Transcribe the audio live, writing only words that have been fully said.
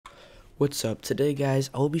What's up? Today,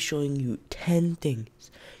 guys, I'll be showing you 10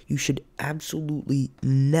 things you should absolutely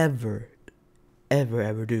never,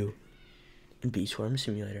 ever do in Bee Swarm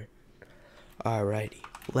Simulator. Alrighty,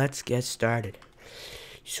 let's get started.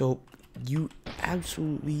 So, you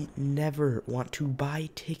absolutely never want to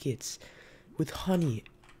buy tickets with honey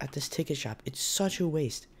at this ticket shop. It's such a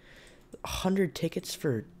waste. 100 tickets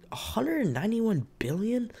for 191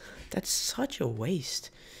 billion? That's such a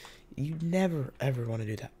waste. You never, ever want to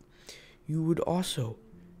do that. You would also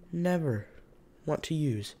never want to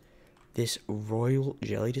use this royal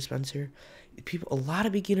jelly dispenser. A lot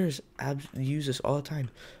of beginners use this all the time,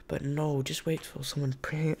 but no, just wait till someone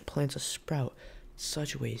plants a sprout. It's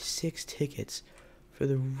such a waste. 6 tickets for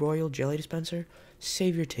the royal jelly dispenser.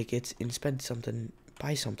 Save your tickets and spend something.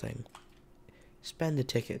 Buy something. Spend the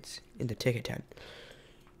tickets in the ticket tent.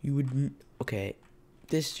 You would okay.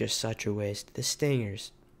 This is just such a waste. The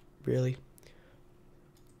stingers, really.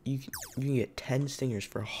 You can get 10 stingers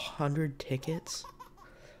for 100 tickets.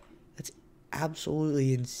 That's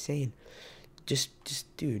absolutely insane. Just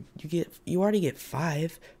dude, you already get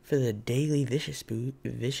 5 for the daily vicious bee,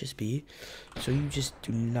 so you just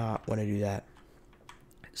do not want to do that.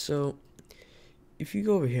 So if you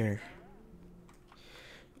go over here,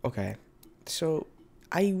 okay, so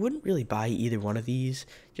I wouldn't really buy either one of these.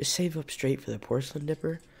 Just save up straight for the porcelain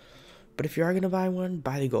dipper. But if you are gonna buy one,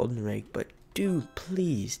 buy the golden rake. But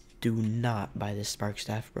please do not buy this spark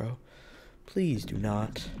staff, bro. Please do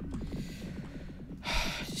not.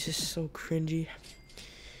 It's just so cringy.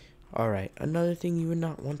 Alright, another thing you would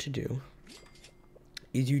not want to do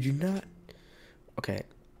is you do not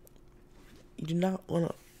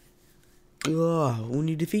want to, when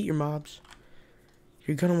you defeat your mobs,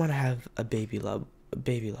 you're gonna want to have a baby love.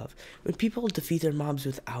 When people defeat their mobs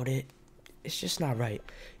without it, it's just not right.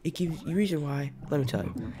 It gives you reason why. Let me tell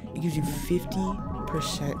you. It gives you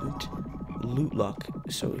 50% loot luck.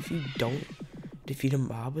 So if you don't defeat a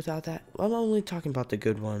mob without that, well, I'm only talking about the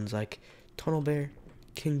good ones like Tunnel Bear,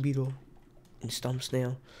 King Beetle, and Stump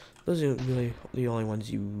Snail. Those are really the only ones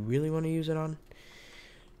you really want to use it on.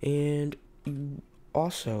 And we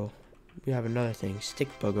have another thing, Stick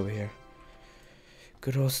Bug over here.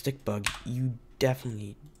 Good old Stick Bug. You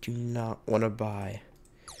definitely do not want to buy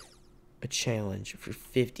a challenge for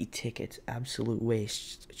 50 tickets. Absolute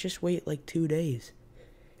waste. Just wait like 2 days.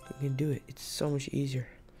 You can do it. It's so much easier.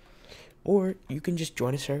 Or you can just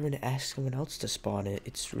join a server and ask someone else to spawn it.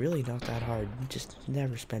 It's really not that hard. You just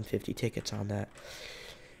never spend 50 tickets on that.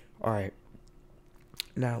 Alright.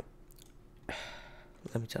 Now,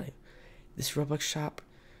 let me tell you. This Robux shop,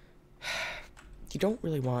 do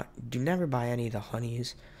never buy any of the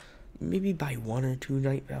honeys. Maybe buy 1 or 2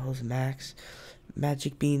 night bells max.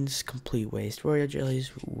 Magic beans, complete waste. Royal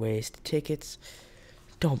jellies, waste. Tickets,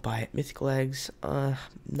 don't buy it. Mythical eggs,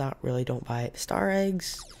 not really, don't buy it. Star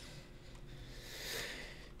eggs,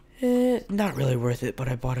 not really worth it, but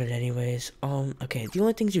I bought it anyways. Okay, the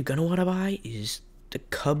only things you're gonna want to buy is the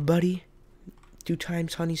Cub Buddy, 2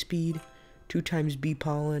 times honey speed, 2 times bee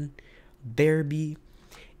pollen, bear bee,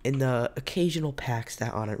 and the occasional packs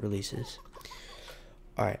that on it releases.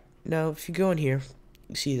 Alright, now if you go in here,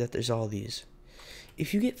 you see that there's all these.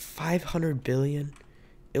 If you get 500 billion,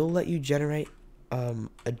 it'll let you generate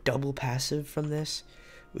a double passive from this,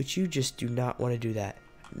 which you just do not want to do that.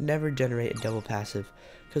 Never generate a double passive,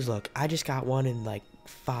 because look, I just got one in like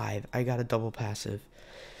 5. I got a double passive,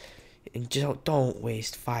 and just don't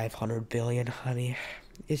waste 500 billion, honey.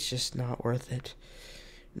 It's just not worth it.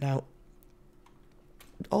 Now,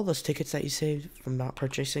 all those tickets that you saved from not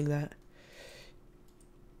purchasing that,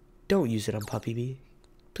 don't use it on Puppy Bee.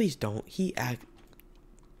 Please don't.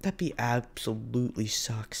 That bee absolutely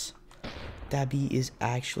sucks. That bee is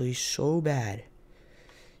actually so bad.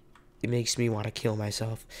 It makes me want to kill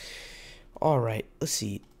myself. Alright, let's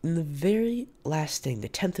see. And the very last thing, the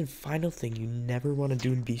 10th and final thing you never want to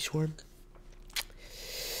do in Bee Swarm.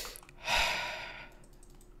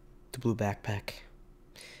 The blue backpack.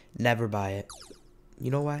 Never buy it. You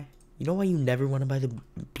know why? You know why you never want to buy the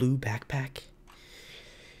blue backpack?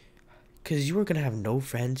 Because you are going to have no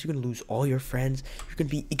friends. You're going to lose all your friends. You're going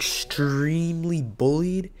to be extremely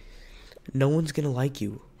bullied. No one's going to like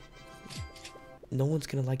you. No one's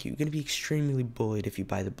going to like you. You're going to be extremely bullied if you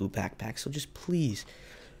buy the blue backpack. So just please,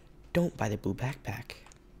 don't buy the blue backpack.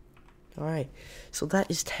 Alright. So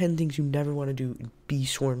that is 10 things you never want to do in Bee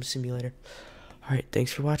Swarm Simulator. Alright,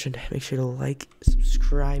 thanks for watching. Make sure to like,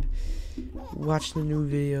 subscribe, watch the new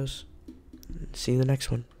videos. See you in the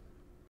next one.